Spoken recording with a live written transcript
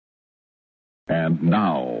And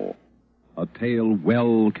now, a tale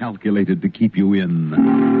well calculated to keep you in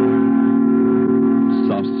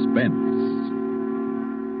suspense.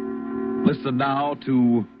 Listen now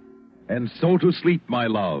to And So to Sleep, My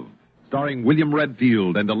Love, starring William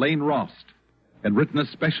Redfield and Elaine Rost, and written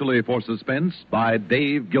especially for Suspense by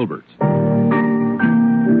Dave Gilbert. Oh,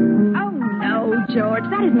 no, George,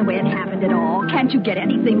 that isn't the way it happened at all. Can't you get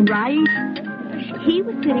anything right? He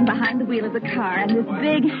was sitting behind the wheel of the car, and this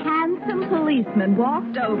big, handsome policeman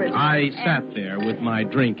walked over to I sat there with my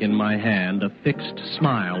drink in my hand, a fixed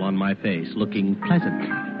smile on my face, looking pleasant.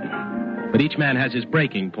 But each man has his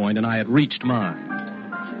breaking point, and I had reached mine.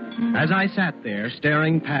 As I sat there,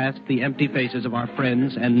 staring past the empty faces of our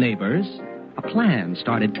friends and neighbors, a plan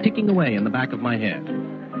started ticking away in the back of my head.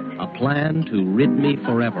 A plan to rid me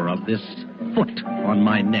forever of this foot on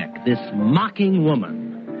my neck, this mocking woman.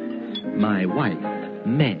 My wife,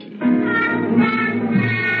 May.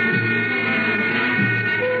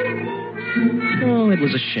 Oh, it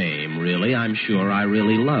was a shame, really. I'm sure I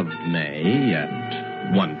really loved May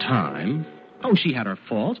at one time. Oh, she had her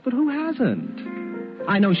faults, but who hasn't?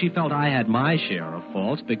 I know she felt I had my share of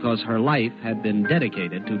faults because her life had been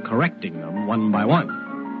dedicated to correcting them one by one.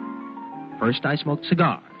 First, I smoked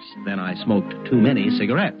cigars. Then I smoked too many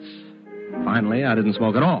cigarettes. Finally, I didn't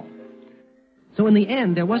smoke at all. So in the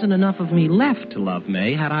end, there wasn't enough of me left to love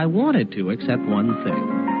May had I wanted to, except one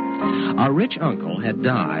thing. Our rich uncle had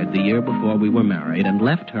died the year before we were married and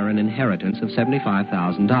left her an inheritance of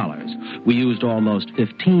 $75,000. We used almost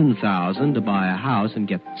 $15,000 to buy a house and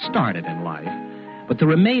get started in life. But the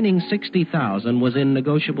remaining $60,000 was in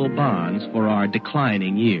negotiable bonds for our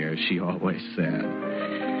declining years, she always said.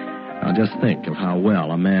 Now just think of how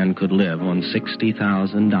well a man could live on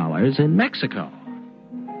 $60,000 in Mexico.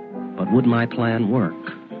 But would my plan work?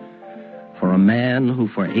 For a man who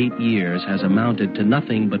for 8 years has amounted to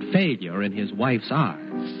nothing but failure in his wife's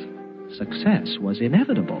eyes, success was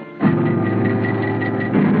inevitable.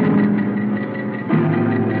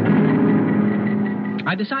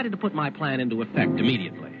 I decided to put my plan into effect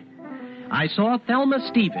immediately. I saw Thelma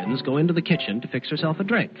Stevens go into the kitchen to fix herself a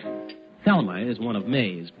drink. Thelma is one of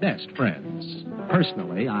May's best friends.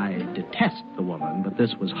 Personally, I detest the woman, but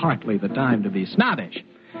this was hardly the time to be snobbish.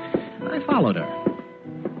 I followed her.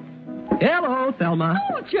 Hello, Thelma.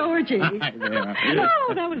 Oh, Georgie. Hi there.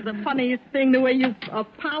 Oh, that was the funniest thing, the way you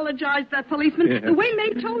apologized to that policeman. Yeah. The way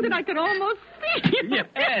May told it, I could almost see you.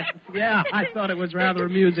 Yes, yeah, I thought it was rather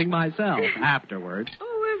amusing myself afterwards.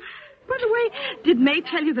 By the way, did May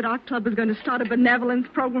tell you that our club was going to start a benevolence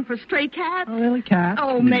program for stray cats? Oh, really, cat?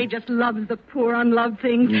 Oh, May just loves the poor, unloved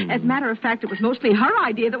things. As a matter of fact, it was mostly her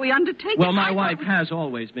idea that we undertake Well, it. my wife has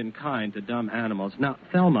always been kind to dumb animals. Now,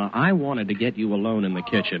 Thelma, I wanted to get you alone in the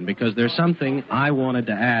kitchen because there's something I wanted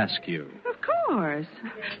to ask you. Of course.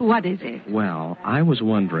 What is it? Well, I was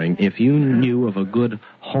wondering if you knew of a good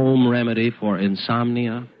home remedy for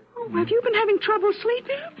insomnia. Oh, have you been having trouble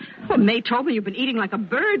sleeping? Well, May told me you've been eating like a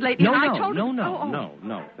bird lately. No, and I told her...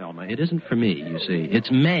 no, Thelma. It isn't for me, you see.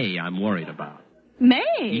 It's May I'm worried about. May?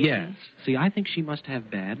 Yes. See, I think she must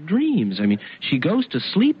have bad dreams. I mean, she goes to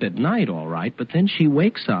sleep at night, all right, but then she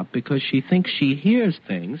wakes up because she thinks she hears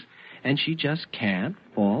things, and she just can't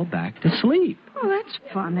fall back to sleep. Oh, that's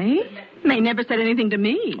funny. May never said anything to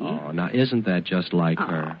me. Oh, now, isn't that just like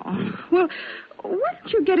her? Well, why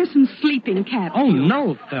don't you get her some sleeping capsules? Oh,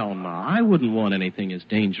 no, Thelma. I wouldn't want anything as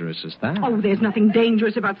dangerous as that. Oh, there's nothing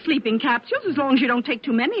dangerous about sleeping capsules as long as you don't take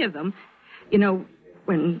too many of them. You know,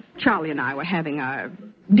 when Charlie and I were having our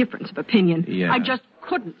difference of opinion, Yeah. I just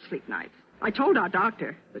couldn't sleep nights. I told our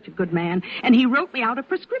doctor, such a good man, and he wrote me out a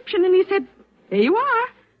prescription, and he said, here you are.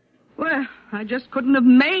 Well, I just couldn't have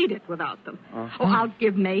made it without them. Uh-huh. Oh, I'll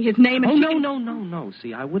give May his name and Oh, she no, can... no.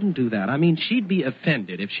 See, I wouldn't do that. I mean, she'd be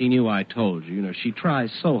offended if she knew I told you. You know, she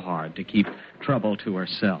tries so hard to keep trouble to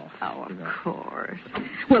herself. Oh, of course.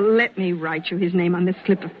 Well, let me write you his name on this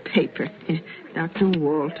slip of paper. Dr.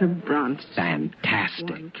 Walter Bronson. Fantastic.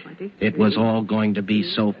 123. It was all going to be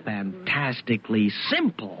so fantastically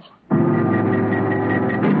simple.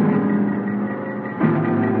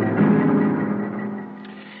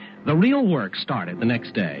 The real work started the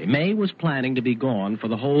next day. May was planning to be gone for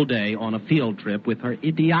the whole day on a field trip with her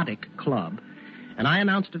idiotic club. And I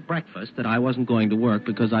announced at breakfast that I wasn't going to work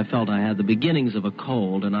because I felt I had the beginnings of a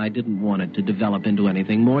cold and I didn't want it to develop into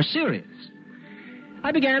anything more serious.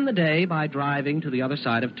 I began the day by driving to the other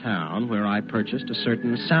side of town where I purchased a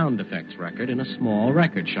certain sound effects record in a small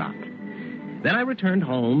record shop. Then I returned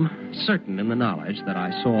home, certain in the knowledge that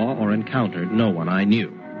I saw or encountered no one I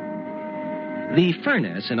knew. The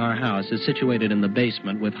furnace in our house is situated in the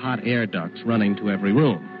basement with hot air ducts running to every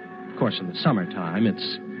room. Of course, in the summertime,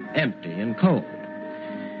 it's empty and cold.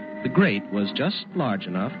 The grate was just large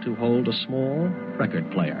enough to hold a small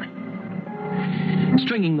record player.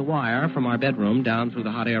 Stringing the wire from our bedroom down through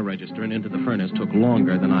the hot air register and into the furnace took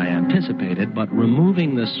longer than I anticipated, but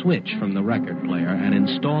removing the switch from the record player and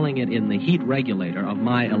installing it in the heat regulator of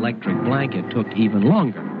my electric blanket took even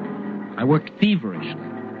longer. I worked feverishly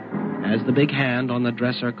as the big hand on the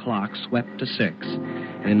dresser clock swept to 6,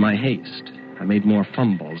 and in my haste, I made more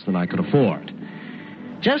fumbles than I could afford.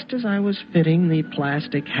 Just as I was fitting the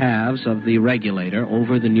plastic halves of the regulator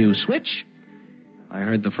over the new switch, I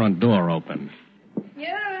heard the front door open.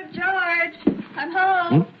 You, George, I'm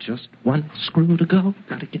home. Just one screw to go.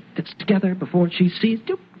 Gotta get this together before she sees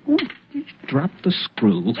you. Drop the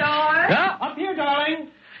screw. George? Yeah, up here, darling.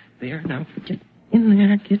 There, now, get in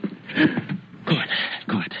there. Get...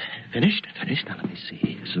 Good. Finished. Now, let me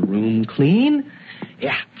see. Is the room clean?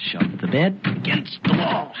 Yeah, shove the bed against the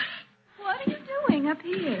wall. What are you doing up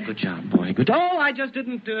here? Good job, boy. Good. Oh, I just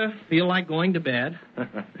didn't feel like going to bed.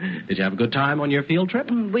 Did you have a good time on your field trip?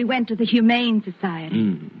 We went to the Humane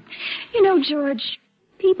Society. You know, George,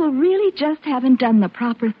 people really just haven't done the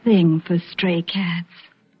proper thing for stray cats.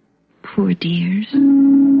 Poor dears.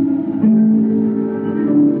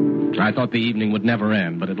 I thought the evening would never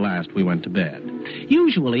end, but at last we went to bed.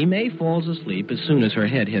 Usually, May falls asleep as soon as her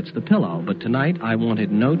head hits the pillow, but tonight I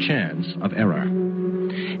wanted no chance of error.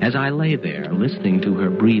 As I lay there, listening to her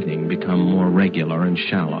breathing become more regular and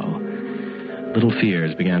shallow, little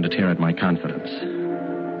fears began to tear at my confidence,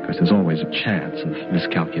 because there's always a chance of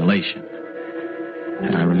miscalculation.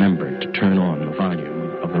 And I remembered to turn on the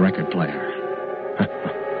volume of the record player.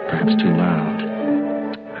 Perhaps too loud.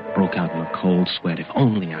 I broke out in a cold sweat. If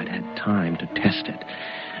only I'd had time to test it.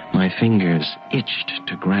 My fingers itched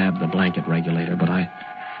to grab the blanket regulator, but I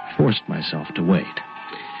forced myself to wait.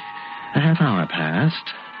 A half hour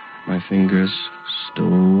passed. My fingers stole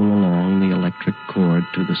along the electric cord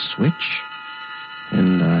to the switch,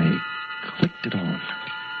 and I clicked it on.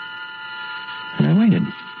 And I waited.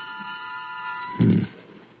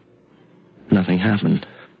 Nothing happened.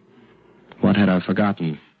 What had I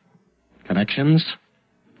forgotten? Connections?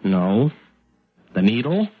 No. The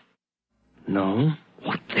needle? No.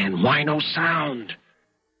 What then? Why no sound?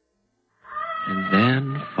 And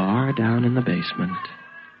then, far down in the basement,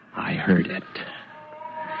 I heard it.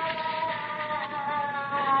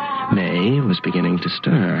 May was beginning to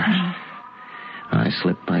stir. I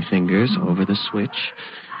slipped my fingers over the switch,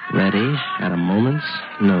 ready at a moment's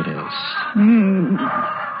notice.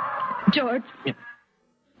 George? Yeah.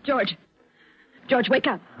 George, wake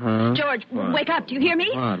up. Huh? George, What? wake up. Do you hear me?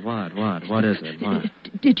 What is it? What?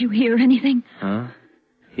 Did you hear anything? Huh?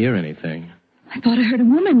 Hear anything? I thought I heard a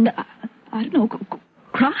woman, I don't know,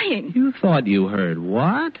 crying. You thought you heard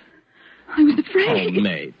what? I was afraid. Oh,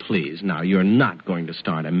 May, please. Now, you're not going to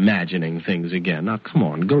start imagining things again. Now, come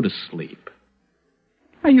on, go to sleep.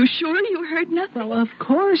 Are you sure you heard nothing? Well, of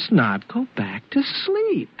course not. Go back to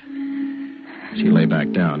sleep. She lay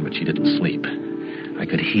back down, but she didn't sleep. I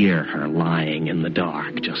could hear her lying in the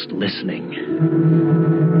dark, just listening.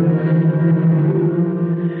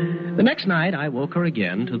 The next night, I woke her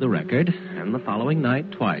again to the record, and the following night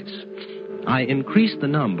twice. I increased the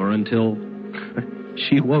number until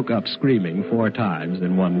she woke up screaming 4 times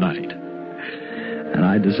in one night. And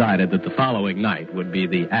I decided that the following night would be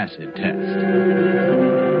the acid test.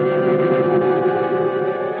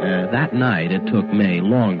 That night, it took May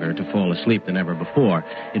longer to fall asleep than ever before.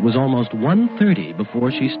 It was almost 1:30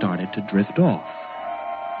 before she started to drift off.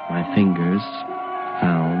 My fingers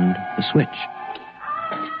found the switch.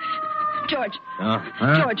 George.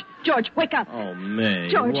 Huh? George, wake up. Oh, May,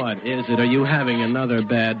 George. What is it? Are you having another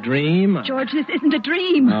bad dream? George, this isn't a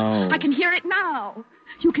dream. Oh. I can hear it now.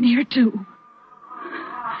 You can hear it, too.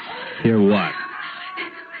 Hear what?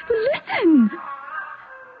 Listen.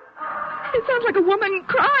 It sounds like a woman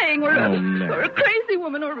crying, or May. a crazy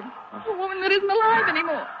woman, or a woman that isn't alive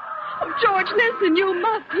anymore. Oh, George, listen, you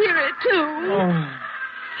must hear it, too. Oh.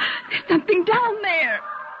 There's something down there.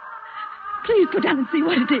 Please go down and see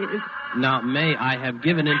what it is. Now, May, I have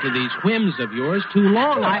given into these whims of yours too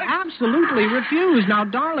long. I absolutely refuse. Now,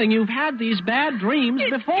 darling, you've had these bad dreams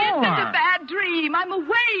before. It isn't a bad dream. I'm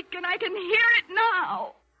awake, and I can hear it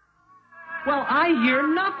now. Well, I hear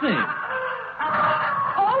nothing.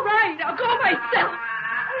 All right, I'll go myself.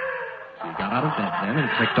 She got out of bed then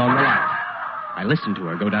and clicked on the light. I listened to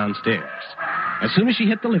her go downstairs. As soon as she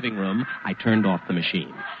hit the living room, I turned off the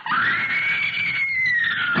machine.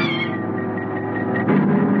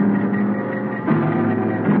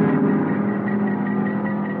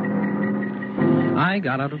 I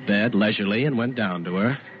got out of bed leisurely and went down to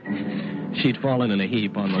her. She'd fallen in a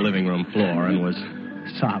heap on the living room floor and was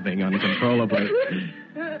sobbing uncontrollably.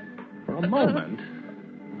 For a moment,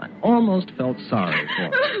 I almost felt sorry for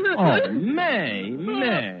her. Oh, May,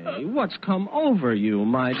 what's come over you,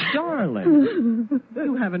 my darling?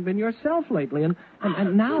 You haven't been yourself lately, and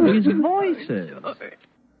now these voices.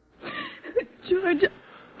 George,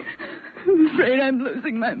 I'm afraid I'm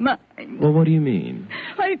losing my mind. Well, what do you mean?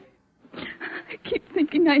 I keep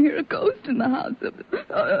thinking I hear a ghost in the house.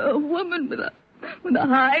 A woman with a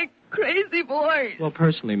high, crazy voice. Well,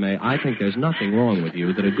 personally, May, I think there's nothing wrong with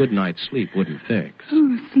you that a good night's sleep wouldn't fix.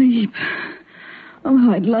 Oh, sleep.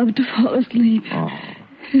 Oh, I'd love to fall asleep. Oh.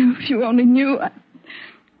 If you only knew, I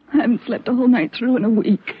haven't slept a whole night through in a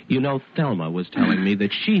week. You know, Thelma was telling me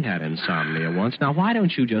that she had insomnia once. Now, why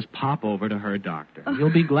don't you just pop over to her doctor?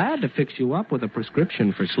 He'll be glad to fix you up with a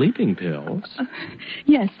prescription for sleeping pills.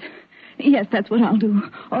 Yes, that's what I'll do.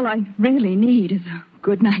 All I really need is a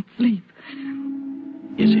good night's sleep.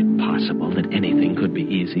 Is it possible that anything could be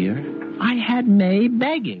easier? I had May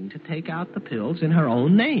begging to take out the pills in her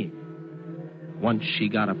own name. Once she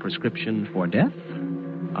got a prescription for death,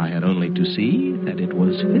 I had only to see that it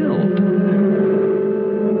was filled.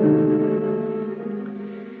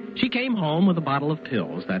 She came home with a bottle of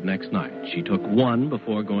pills that next night. She took one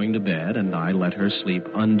before going to bed, and I let her sleep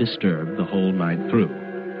undisturbed the whole night through.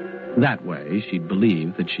 That way, she'd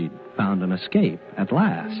believe that she'd found an escape at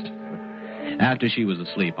last. After she was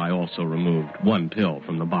asleep, I also removed one pill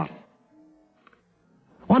from the bottle.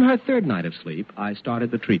 On her third night of sleep, I started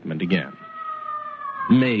the treatment again.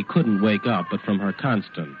 May couldn't wake up, but from her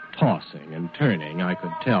constant tossing and turning, I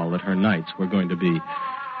could tell that her nights were going to be,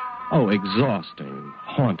 exhausting,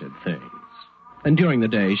 haunted things. And during the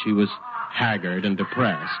day, she was haggard and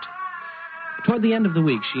depressed. Toward the end of the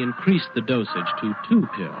week, she increased the dosage to 2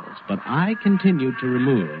 pills, but I continued to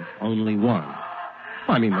remove only one.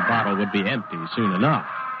 The bottle would be empty soon enough.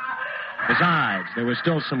 Besides, there was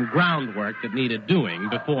still some groundwork that needed doing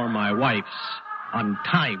before my wife's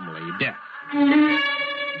untimely death.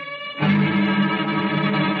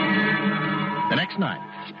 The next night,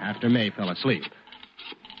 after May fell asleep.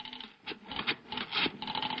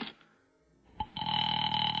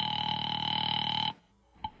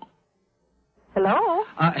 Hello?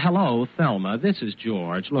 Hello, Thelma. This is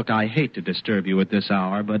George. Look, I hate to disturb you at this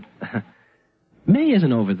hour, but May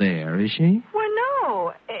isn't over there, is she? Well,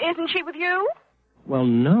 no. Isn't she with you? Well,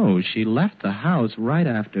 no. She left the house right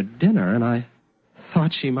after dinner, and I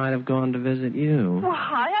thought she might have gone to visit you. Well,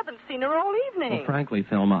 I haven't seen her all evening. Well, frankly,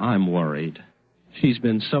 Thelma, I'm worried. She's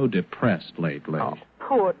been so depressed lately. Oh,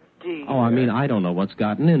 poor dear. I don't know what's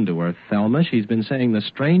gotten into her, Thelma. She's been saying the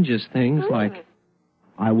strangest things like,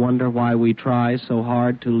 I wonder why we try so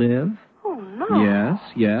hard to live. Oh, no.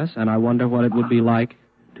 Yes, and I wonder what it would be like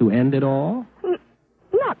to end it all.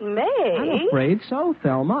 Not May. I'm afraid so,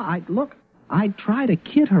 Thelma. I'd try to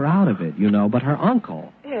kid her out of it, but her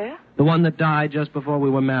uncle, the one that died just before we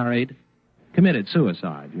were married, committed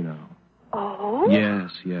suicide, Oh?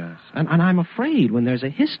 Yes. And I'm afraid when there's a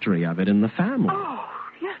history of it in the family. Oh,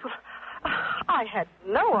 yes. Well, I had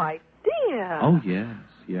no idea. Oh, yes.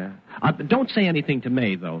 Don't say anything to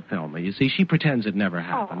May, though, Thelma. You see, she pretends it never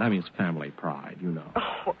happened. Oh. It's family pride,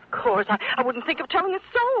 Oh, of course. I wouldn't think of telling a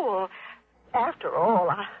soul. After all,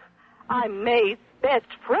 I'm May's best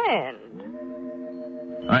friend.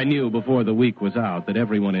 I knew before the week was out that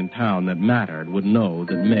everyone in town that mattered would know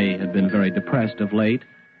that May had been very depressed of late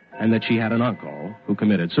and that she had an uncle who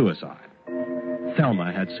committed suicide.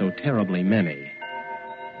 Thelma had so terribly many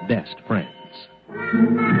best friends.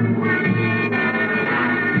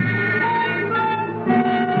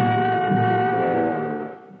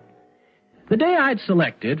 The day I'd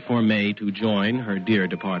selected for May to join her dear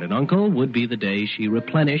departed uncle would be the day she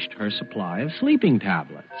replenished her supply of sleeping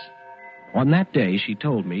tablets. On that day, she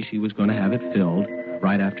told me she was going to have it filled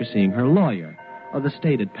right after seeing her lawyer. The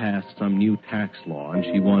state had passed some new tax law, and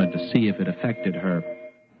she wanted to see if it affected her,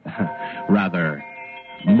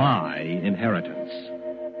 my inheritance.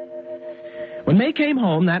 When May came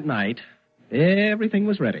home that night, everything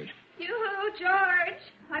was ready. Yoo-hoo, George.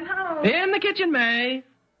 I'm home. In the kitchen, May.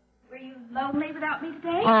 Were you lonely without me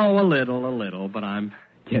today? Oh, a little, but I'm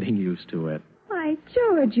getting used to it. Why,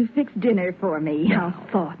 George, you fixed dinner for me. No. How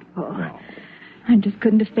thoughtful. No. I just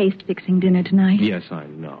couldn't have faced fixing dinner tonight. Yes, I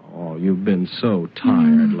know. Oh, you've been so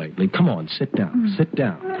tired lately. Come on, sit down. Sit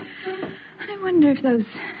down. I wonder if those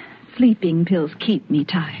sleeping pills keep me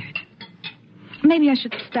tired. Maybe I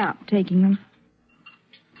should stop taking them.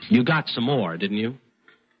 You got some more, didn't you?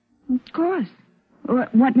 Of course.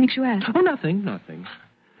 What makes you ask? Oh, nothing.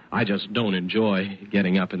 I just don't enjoy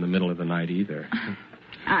getting up in the middle of the night either.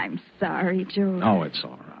 I'm sorry, George. Oh, it's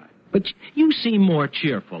all right. But you seem more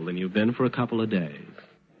cheerful than you've been for a couple of days.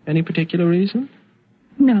 Any particular reason?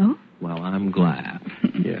 No. Well, I'm glad.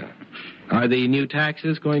 Yeah. Are the new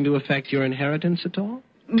taxes going to affect your inheritance at all?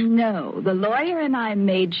 No. The lawyer and I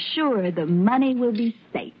made sure the money will be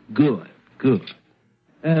safe. Good.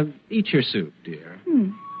 Eat your soup, dear.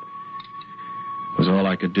 It was all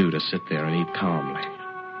I could do to sit there and eat calmly.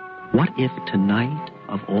 What if tonight,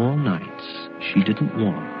 of all nights, she didn't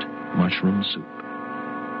want mushroom soup?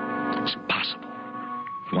 It's impossible.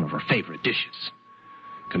 One of her favorite dishes.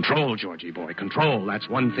 Control, Georgie boy, control. That's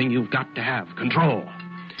one thing you've got to have, control.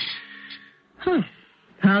 Huh.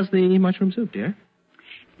 How's the mushroom soup, dear?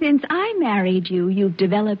 Since I married you, you've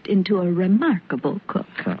developed into a remarkable cook.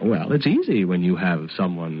 Well, it's easy when you have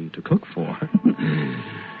someone to cook for.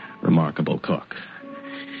 Remarkable cook.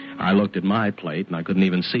 I looked at my plate and I couldn't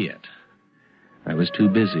even see it. I was too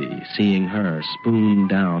busy seeing her spoon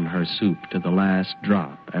down her soup to the last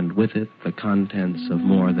drop, and with it the contents of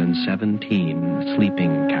more than 17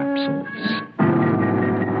 sleeping capsules.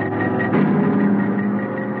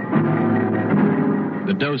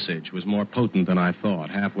 The dosage was more potent than I thought.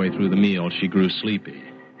 Halfway through the meal, she grew sleepy.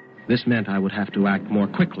 This meant I would have to act more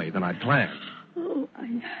quickly than I'd planned. Oh,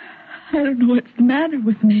 I don't know what's the matter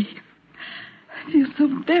with me. I feel so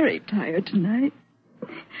very tired tonight.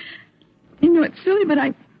 You know, it's silly, but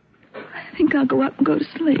I think I'll go up and go to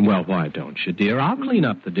sleep. Well, why don't you, dear? I'll clean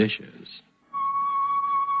up the dishes.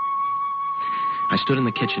 I stood in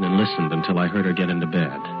the kitchen and listened until I heard her get into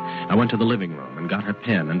bed. I went to the living room and got her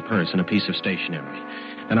pen and purse and a piece of stationery.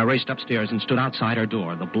 Then I raced upstairs and stood outside her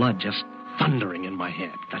door, the blood just thundering in my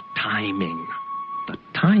head. The timing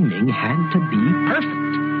had to be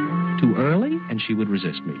perfect. Too early, and she would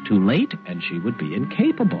resist me. Too late, and she would be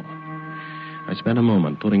incapable. I spent a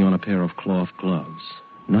moment putting on a pair of cloth gloves.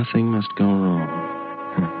 Nothing must go wrong.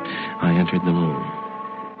 I entered the room.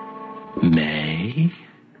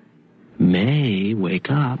 May, wake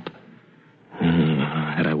up.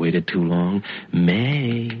 Had I waited too long?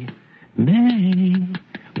 May,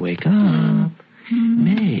 wake up.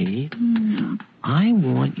 May, I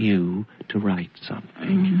want you to write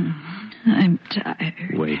something. I'm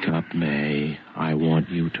tired. Wake up, May. I want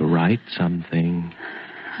you to write something.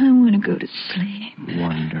 I want to go to sleep.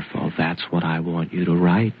 Wonderful. That's what I want you to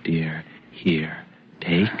write, dear. Here,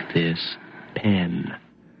 take this pen.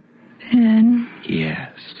 Pen?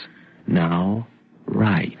 Yes. Now,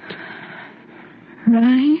 write.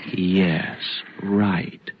 Right? Yes,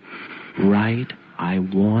 write. Write, I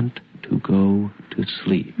want to go to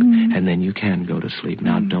sleep. And then you can go to sleep.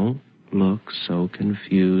 Now, don't look so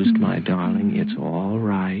confused, my darling. It's all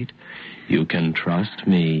right. You can trust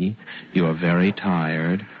me. You're very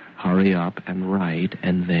tired. Hurry up and write,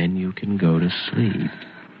 and then you can go to sleep.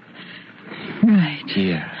 Right.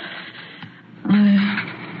 Yes.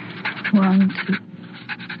 I want to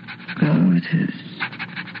go to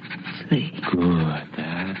sleep. Good,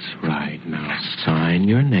 that's right. Now, sign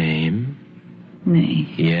your name.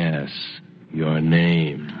 Name? Yes, your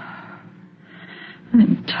name.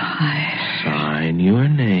 I'm tired. Sign your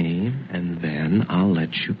name, and then I'll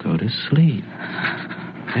let you go to sleep.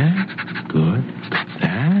 Okay? Good.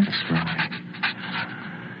 That's right.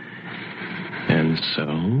 And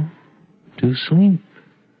so, to sleep,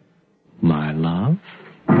 my love.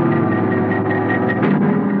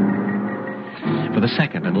 For the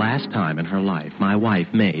second and last time in her life, my wife,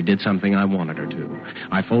 May, did something I wanted her to.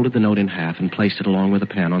 I folded the note in half and placed it along with a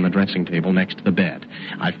pen on the dressing table next to the bed.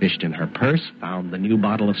 I fished in her purse, found the new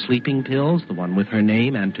bottle of sleeping pills, the one with her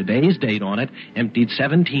name and today's date on it, emptied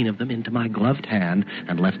 17 of them into my gloved hand,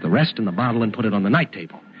 and left the rest in the bottle and put it on the night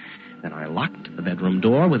table. Then I locked the bedroom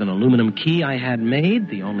door with an aluminum key I had made.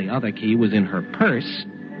 The only other key was in her purse.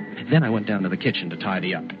 Then I went down to the kitchen to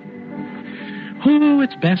tidy up. Oh,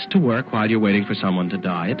 it's best to work while you're waiting for someone to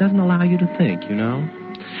die. It doesn't allow you to think, you know.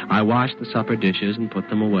 I washed the supper dishes and put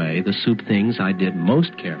them away. The soup things I did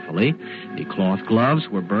most carefully. The cloth gloves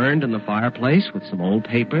were burned in the fireplace with some old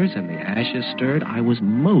papers, and the ashes stirred. I was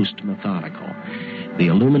most methodical. The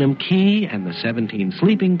aluminum key and the 17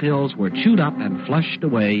 sleeping pills were chewed up and flushed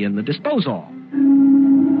away in the disposal.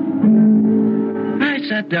 I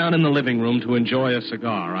sat down in the living room to enjoy a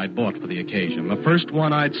cigar I'd bought for the occasion, the first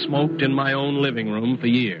one I'd smoked in my own living room for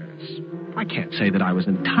years. I can't say that I was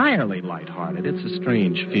entirely lighthearted. It's a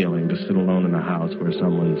strange feeling to sit alone in a house where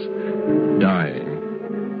someone's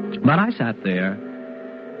dying. But I sat there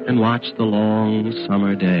and watched the long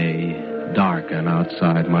summer day darken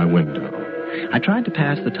outside my window. I tried to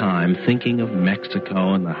pass the time thinking of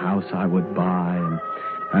Mexico and the house I would buy,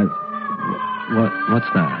 and what's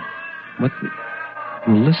that?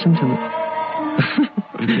 Listen to me.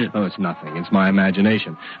 Oh, it's nothing. It's my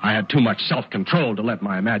imagination. I had too much self-control to let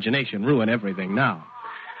my imagination ruin everything now.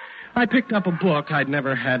 I picked up a book I'd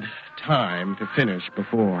never had time to finish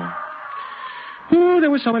before. Oh,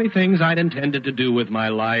 there were so many things I'd intended to do with my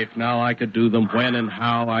life. Now I could do them when and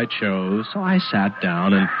how I chose. So I sat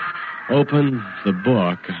down and opened the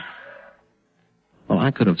book. Well,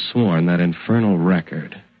 I could have sworn that infernal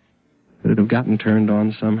record. Could it have gotten turned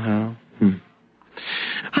on somehow?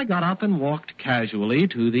 I got up and walked casually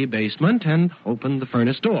to the basement and opened the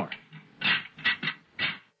furnace door.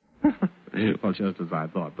 Well, just as I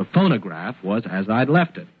thought. The phonograph was as I'd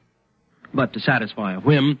left it. But to satisfy a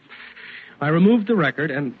whim, I removed the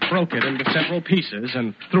record and broke it into several pieces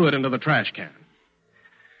and threw it into the trash can.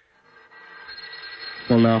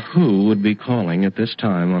 Well, now, who would be calling at this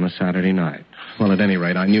time on a Saturday night? Well, at any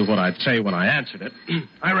rate, I knew what I'd say when I answered it.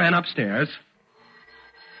 I ran upstairs.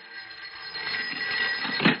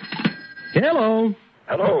 Hello.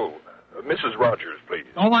 Hello. Mrs. Rogers, please.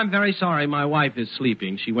 Oh, I'm very sorry. My wife is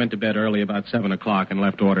sleeping. She went to bed early about 7 o'clock and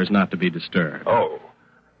left orders not to be disturbed. Oh.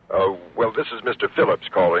 Well, this is Mr. Phillips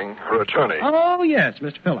calling, her attorney. Oh, yes,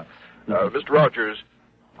 Mr. Phillips. Mr. Rogers,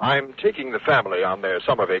 I'm taking the family on their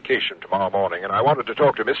summer vacation tomorrow morning, and I wanted to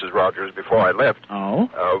talk to Mrs. Rogers before I left.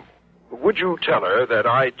 Oh? Would you tell her that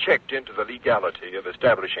I checked into the legality of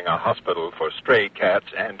establishing a hospital for stray cats,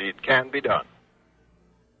 and it can be done?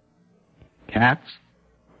 Cats?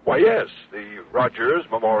 Why, yes, the Rogers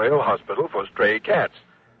Memorial Hospital for Stray Cats.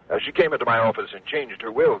 She came into my office and changed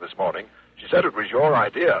her will this morning. She said it was your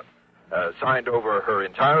idea. Signed over her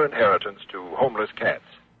entire inheritance to homeless cats.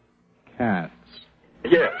 Cats?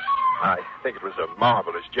 Yes, I think it was a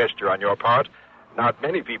marvelous gesture on your part. Not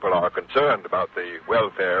many people are concerned about the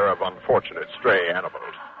welfare of unfortunate stray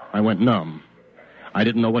animals. I went numb. I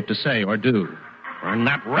didn't know what to say or do. And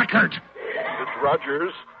that record! Mr.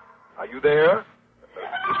 Rogers, are you there?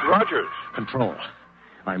 Mr. Rogers. Control.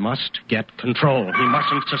 I must get control. He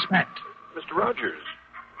mustn't suspect. Mr. Rogers,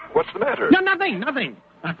 what's the matter? No, nothing.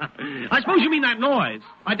 I suppose you mean that noise.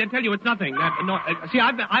 I did tell you it's nothing. See,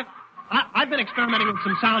 I've been experimenting with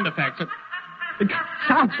some sound effects. It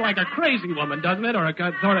sounds like a crazy woman, doesn't it? Or a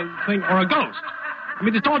sort of thing, or a ghost. I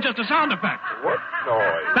mean, it's all just a sound effect. What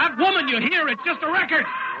noise? That woman you hear, it's just a record.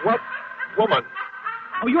 What woman?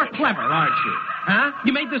 Oh, you're clever, aren't you? Huh?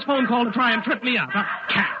 You made this phone call to try and trip me up.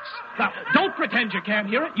 Cats. Now, don't pretend you can't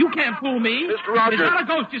hear it. You can't fool me. Mr. Rogers. It's not a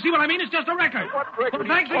ghost. You see what I mean? It's just a record. What record Well,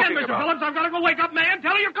 thanks are you again, talking Mr. about? Phillips. I've got to go wake up May and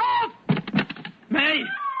tell her you called. May.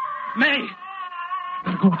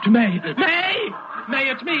 Gotta go up to May. May,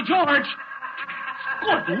 it's me, George.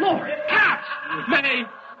 Good Lord. Cats.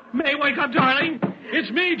 May, wake up, darling. It's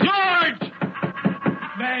me, George.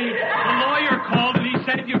 May, the lawyer called and he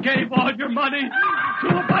said you gave all your money to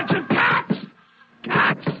a bunch of cats.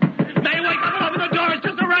 Cats. May, wake up and open the door. It's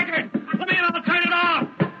just a record. Let me in, I'll turn it off.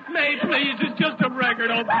 May, please, it's just a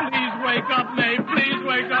record. Oh, please wake up, May. Please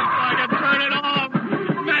wake up so I can turn it off.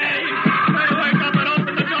 May, wake up and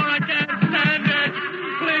open the door. I can't stand it.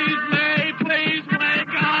 Please, May, please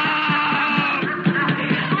wake up.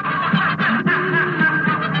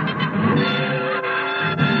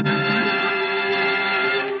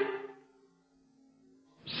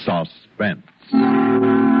 Suspense.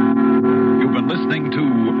 You've been listening to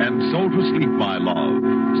And So to Sleep, My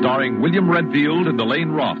Love, starring William Redfield and Elaine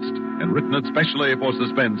Rost, and written especially for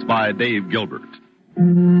Suspense by Dave Gilbert.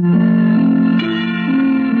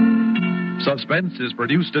 Suspense is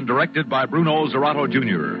produced and directed by Bruno Zerato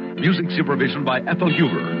Jr., music supervision by Ethel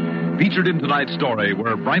Huber. Featured in tonight's story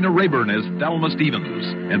were Bryna Rayburn as Thelma Stevens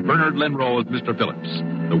and Bernard Lenrow as Mr. Phillips.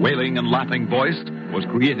 The wailing and laughing voice was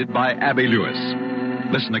created by Abby Lewis.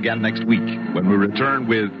 Listen again next week when we return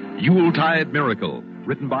with Yuletide Miracle,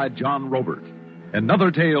 written by John Robert. Another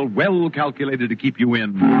tale well calculated to keep you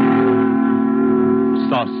in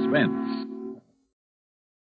suspense.